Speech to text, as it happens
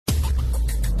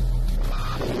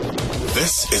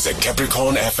This is a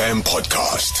Capricorn FM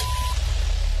podcast.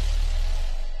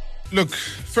 Look,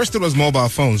 first it was mobile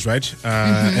phones, right?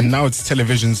 And now it's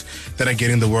televisions that are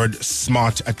getting the word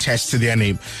smart attached to their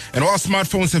name. And while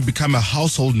smartphones have become a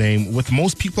household name, with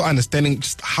most people understanding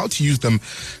just how to use them,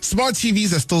 smart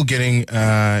TVs are still getting,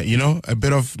 a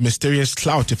bit of mysterious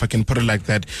clout, if I can put it like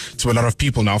that, to a lot of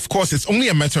people. Now, of course, it's only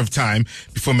a matter of time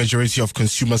before majority of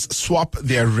consumers swap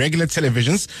their regular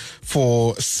televisions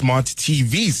for smart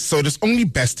TVs. So it is only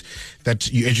best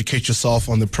that you educate yourself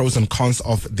on the pros and cons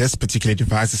of this particular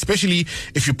device, especially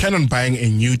if you plan on buying a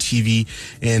new TV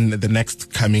in the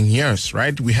next coming years,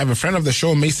 right? We have a friend of the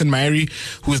show, Maeson Maherry,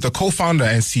 who is the co-founder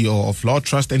and CEO of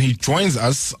LAWTrust, and he joins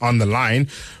us on the line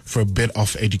for a bit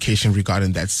of education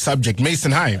regarding that subject.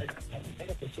 Maeson, hi.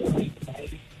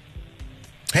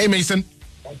 Hey, Maeson.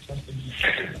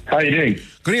 How are you doing?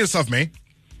 Good on yourself, mate.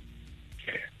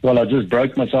 Well, I just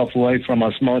broke myself away from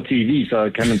my smart TV, so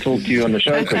I come and talk to you on the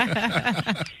show quick.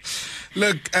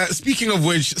 Look, speaking of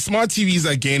which, smart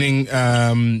TVs are gaining,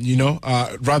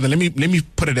 let me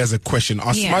put it as a question.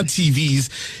 Are smart TVs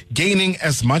gaining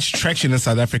as much traction in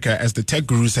South Africa as the tech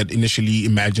gurus had initially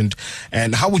imagined?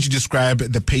 And how would you describe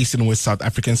the pace in which South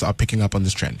Africans are picking up on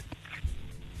this trend?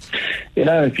 You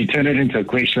know, if you turn it into a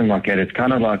question like that, it's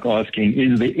kind of like asking,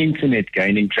 is the internet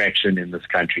gaining traction in this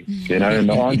country? You know, and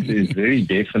the answer is very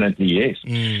definitely yes.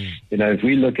 You know, if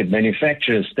we look at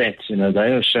manufacturer stats, you know,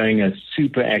 they are showing a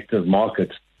super active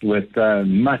market with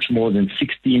much more than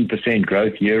 16%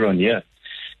 growth year on year.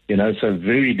 You know, so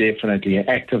very definitely an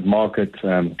active market,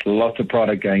 lots of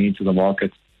product going into the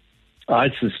market. I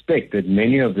suspect that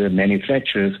many of the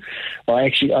manufacturers are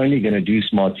actually only going to do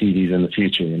smart TVs in the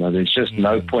future. You know, there's just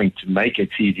no point to make a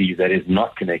TV that is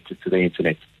not connected to the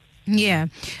internet. Yeah.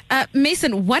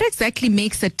 Maeson, what exactly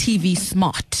makes a TV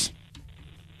smart?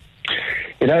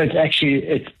 You know,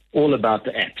 it's all about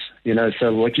the apps. You know,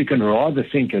 so what you can rather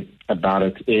think about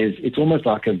it is it's almost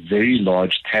like a very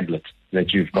large tablet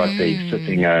that you've got there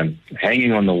sitting,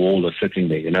 hanging on the wall or sitting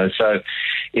there, you know. So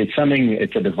it's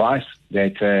a device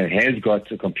that has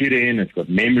got a computer in, it's got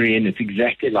memory in, it's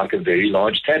exactly like a very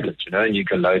large tablet, you know, and you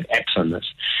can load apps on this.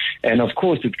 And of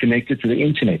course, it's connected to the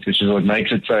internet, which is what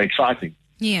makes it so exciting.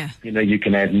 Yeah. You know, you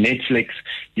can have Netflix,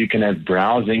 you can have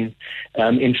browsing.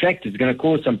 In fact, it's going to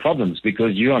cause some problems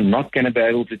because you are not going to be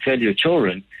able to tell your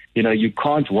children, you know, you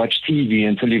can't watch TV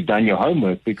until you've done your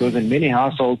homework, because in many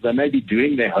households, they may be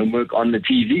doing their homework on the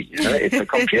TV. You know, it's a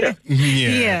computer.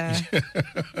 Yeah.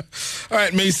 All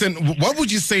right, Maeson, what would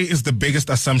you say is the biggest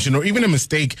assumption or even a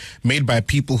mistake made by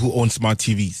people who own smart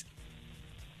TVs?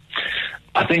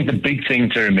 I think the big thing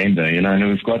to remember, you know, and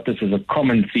we've got this as a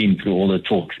common theme through all the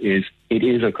talks, is it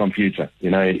is a computer. You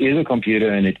know, it is a computer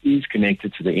and it is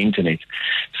connected to the internet.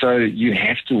 So you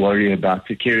have to worry about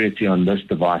security on this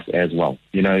device as well.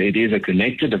 You know, it is a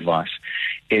connected device.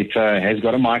 It has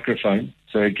got a microphone,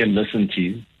 so it can listen to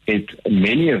you.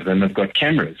 Many of them have got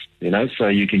cameras, you know, so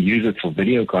you can use it for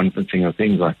video conferencing or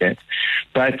things like that.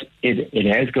 But it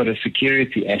has got a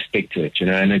security aspect to it, you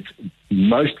know, and it's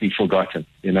mostly forgotten,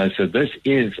 you know. So this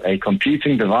is a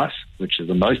computing device, which is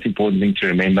the most important thing to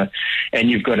remember, and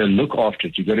you've got to look after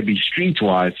it. You've got to be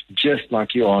streetwise, just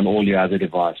like you are on all your other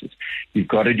devices. You've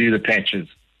got to do the patches.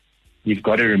 You've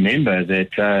got to remember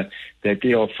that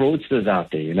there are fraudsters out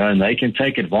there, you know, and they can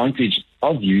take advantage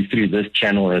of you through this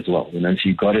channel as well, you know, so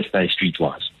you've got to stay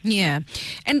streetwise. Yeah.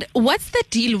 And what's the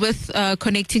deal with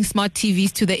connecting smart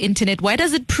TVs to the internet? Why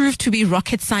does it prove to be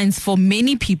rocket science for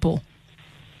many people?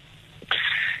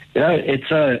 You know,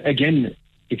 it's, again,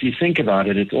 if you think about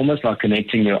it, it's almost like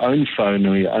connecting your own phone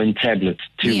or your own tablet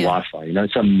to Wi-Fi. You know,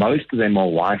 so most of them are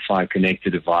Wi-Fi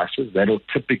connected devices. That'll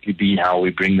typically be how we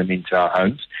bring them into our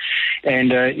homes.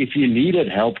 And if you needed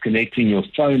help connecting your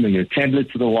phone or your tablet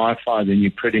to the Wi-Fi, then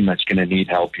you're pretty much going to need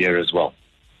help here as well.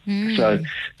 So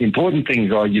the important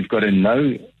things are you've got to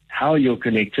know how your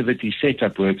connectivity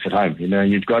setup works at home. You know,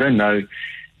 you've got to know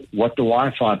what the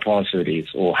Wi-Fi password is,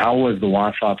 or how was the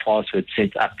Wi-Fi password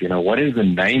set up? You know, what is the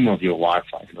name of your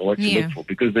Wi-Fi? You know, what to look for,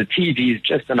 because the TV is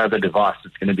just another device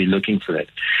that's going to be looking for that.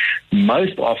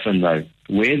 Most often, though,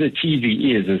 where the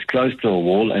TV is close to a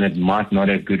wall, and it might not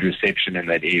have good reception in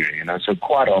that area. You know, so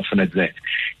quite often it's that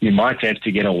you might have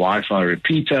to get a Wi-Fi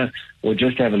repeater, or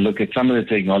just have a look at some of the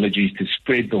technologies to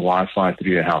spread the Wi-Fi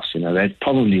through your house. You know, that's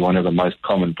probably one of the most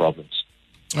common problems.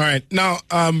 All right. Now,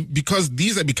 because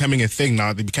these are becoming a thing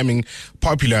now, they're becoming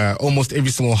popular. Almost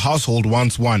every single household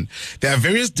wants one. There are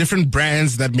various different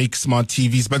brands that make smart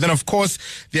TVs, but then, of course,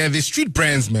 there are the street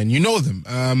brands, man. You know them.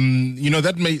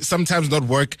 That may sometimes not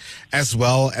work as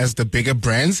well as the bigger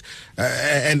brands.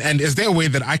 And is there a way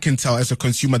that I can tell as a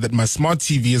consumer that my smart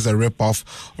TV is a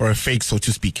rip-off or a fake, so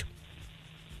to speak?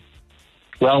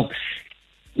 Well,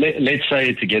 let's say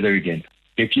it together again.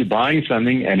 If you're buying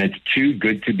something and it's too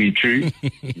good to be true,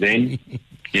 then,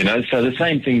 so the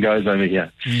same thing goes over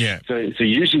here. Yeah. So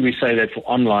usually we say that for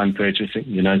online purchasing,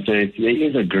 so if there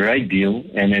is a great deal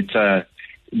and it's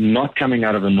not coming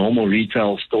out of a normal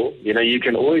retail store, you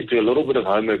can always do a little bit of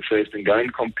homework first and go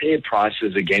and compare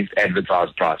prices against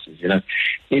advertised prices.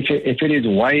 If it is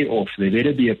way off, there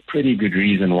better be a pretty good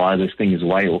reason why this thing is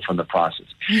way off on the prices.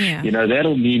 Yeah.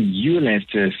 That'll mean you'll have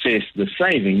to assess the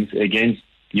savings against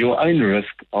your own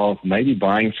risk of maybe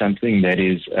buying something that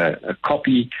is a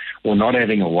copy or not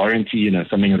having a warranty,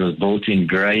 something that was bought in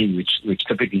grey, which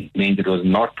typically means it was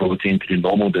not brought in through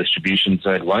normal distribution,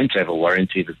 so it won't have a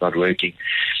warranty if it's not working.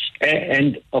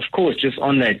 And of course, just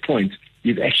on that point,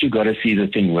 you've actually got to see the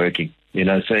thing working.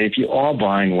 So if you are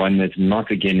buying one that's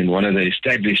not, again, in one of the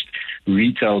established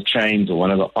retail chains or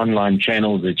one of the online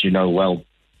channels that well,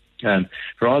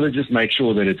 rather just make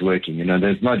sure that it's working.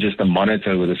 There's not just a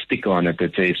monitor with a sticker on it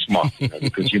that says smart,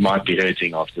 because you might be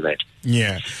hurting after that.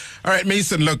 Yeah. All right,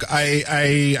 Maeson, look,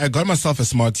 I got myself a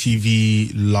smart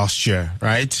TV last year,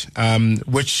 right?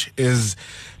 Which is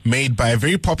made by a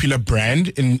very popular brand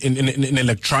in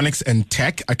electronics and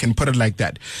tech. I can put it like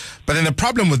that. But then the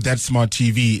problem with that smart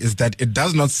TV is that it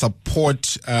does not support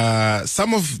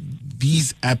some of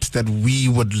these apps that we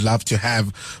would love to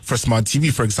have for smart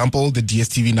TV. For example, the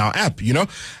DSTV Now app,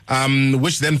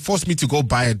 which then forced me to go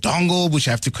buy a dongle, which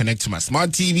I have to connect to my smart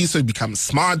TV so it becomes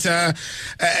smarter.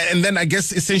 And then I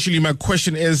guess essentially my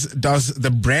question is, does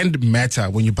the brand matter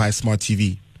when you buy a smart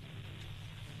TV?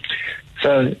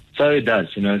 So it does,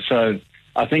 So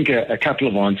I think a couple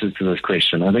of answers to this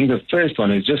question. I think the first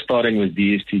one is just starting with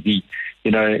DSTV.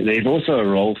 There's also a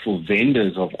role for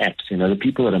vendors of apps. The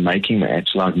people that are making the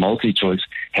apps, like MultiChoice,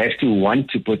 have to want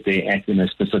to put their app in a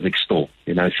specific store.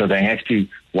 So they have to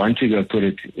want to go put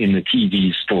it in the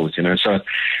TV stores. So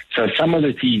some of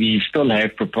the TVs still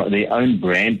have their own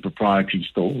brand proprietary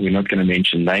store. We're not going to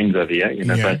mention names over here,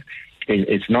 but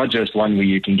it's not just one where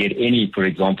you can get any, for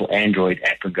example, Android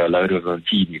app and go load it on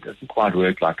TV. It doesn't quite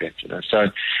work like that,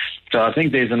 So I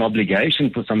think there's an obligation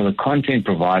for some of the content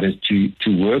providers to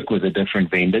work with the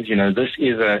different vendors. This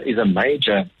is a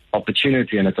major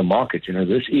opportunity and it's a market.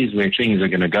 This is where things are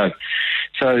going to go.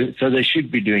 So they should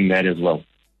be doing that as well.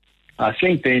 I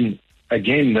think then,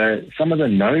 again, some of the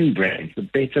known brands, the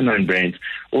better known brands,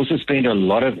 also spend a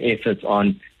lot of efforts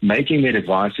on making their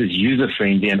devices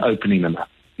user-friendly and opening them up.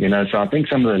 So I think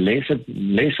some of the lesser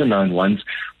known ones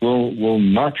will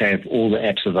not have all the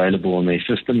apps available on their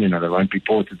system. They won't be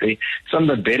ported there. Some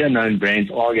of the better known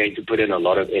brands are going to put in a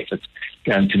lot of effort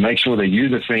to make sure they're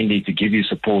user friendly, to give you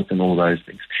support and all those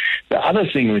things. The other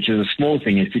thing, which is a small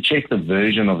thing, is to check the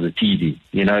version of the TV.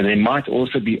 There might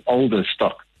also be older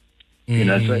stock.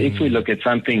 So if we look at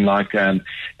something like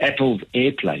Apple's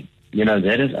AirPlay,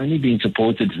 that has only been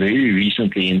supported very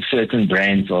recently in certain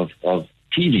brands of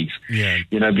TVs. Yeah.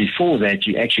 Before that,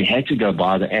 you actually had to go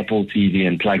buy the Apple TV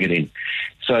and plug it in.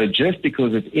 So just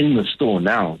because it's in the store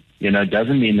now,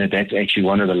 doesn't mean that that's actually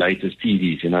one of the latest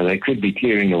TVs. They could be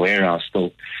clearing the warehouse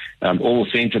still. All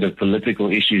sensitive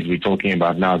political issues we're talking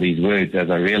about now, these words, as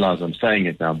I realize I'm saying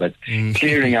it now, but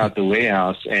clearing out the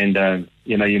warehouse and,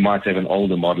 you might have an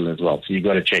older model as well. So you've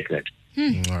got to check that.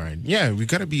 All right. Yeah, we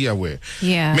got to be aware.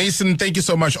 Yeah. Maeson, thank you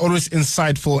so much. Always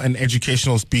insightful and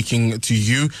educational speaking to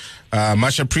you.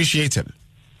 Much appreciated.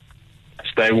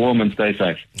 Stay warm and stay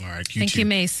safe. All right. Thank you,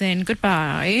 Maeson.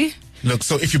 Goodbye. Look,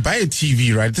 so if you buy a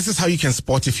TV, right, this is how you can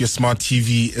spot if your smart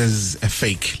TV is a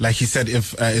fake. Like he said,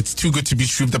 if it's too good to be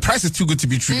true, if the price is too good to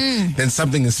be true, then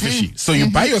something is fishy. So you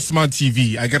buy your smart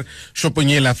TV. I got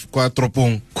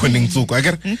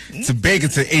it's big,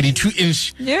 it's an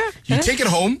 82-inch. Yeah. You take it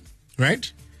home,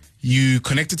 right? You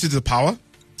connect it to the power,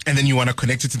 and then you want to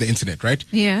connect it to the internet, right?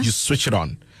 Yeah. You switch it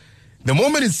on. The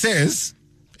moment it says,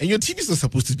 and your TV is not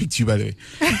supposed to speak to you, by the way.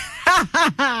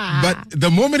 But the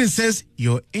moment it says,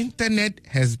 your internet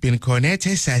has been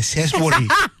connected successfully,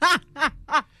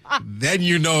 then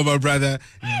you know, my brother.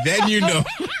 Then you know.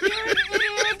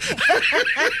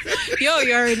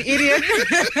 You're an idiot.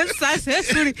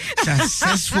 Successfully.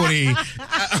 Successfully.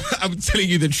 I'm telling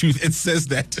you the truth. It says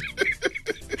that.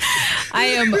 I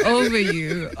am over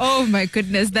you. Oh, my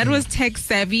goodness. That was Tech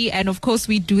Savvy. And, of course,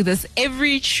 we do this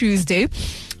every Tuesday.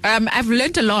 I've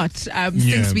learned a lot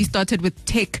since we started with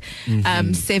Tech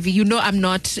Savvy. I'm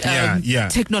not a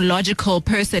technological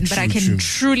person, but I can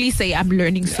truly say I'm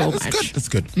learning so much. That's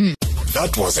good.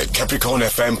 That was a Capricorn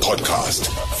FM podcast.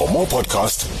 For more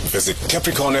podcasts, visit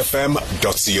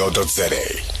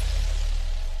capricornfm.co.za.